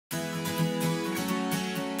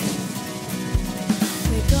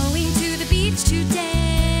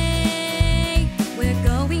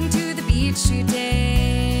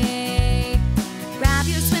today. Grab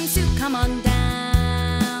your swimsuit, come on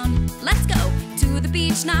down. Let's go to the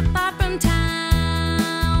beach not far from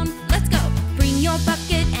town. Let's go. Bring your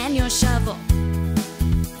bucket and your shovel.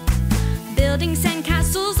 Building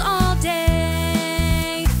sandcastles all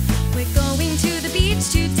day. We're going to the beach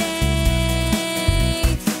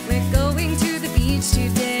today. We're going to the beach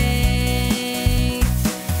today.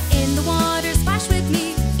 In the water, splash with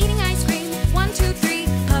me, eating ice cream. 1, 2, 3,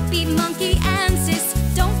 puppy, monkey, and sis.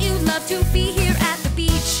 Don't you love to be here at the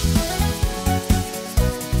beach?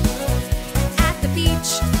 At the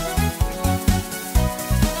beach.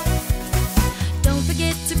 Don't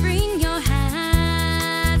forget to bring your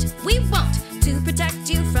hat. We won't, to protect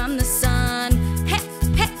you from the sun. Hey,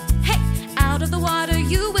 hey, hey, out of the water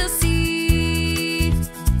you will see.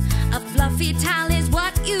 A fluffy towel is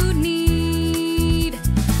what you need.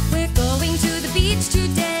 We're going to the beach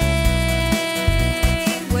today.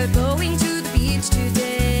 We're going to the beach today.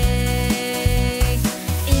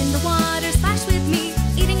 In the water, splash with me,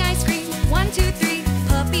 eating ice cream. 1, 2, 3,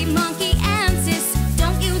 puppy, monkey, and sis.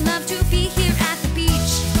 Don't you love to be here at the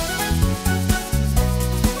beach?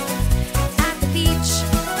 At the beach.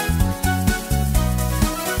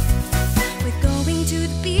 We're going to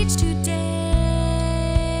the beach today.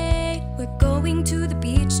 We're going to the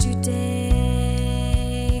beach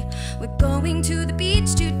today. We're going to the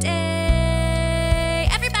beach today.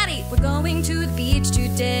 Everybody, we're going to the beach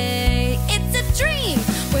today. It's a dream.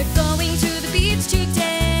 We're going to the beach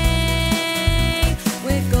today.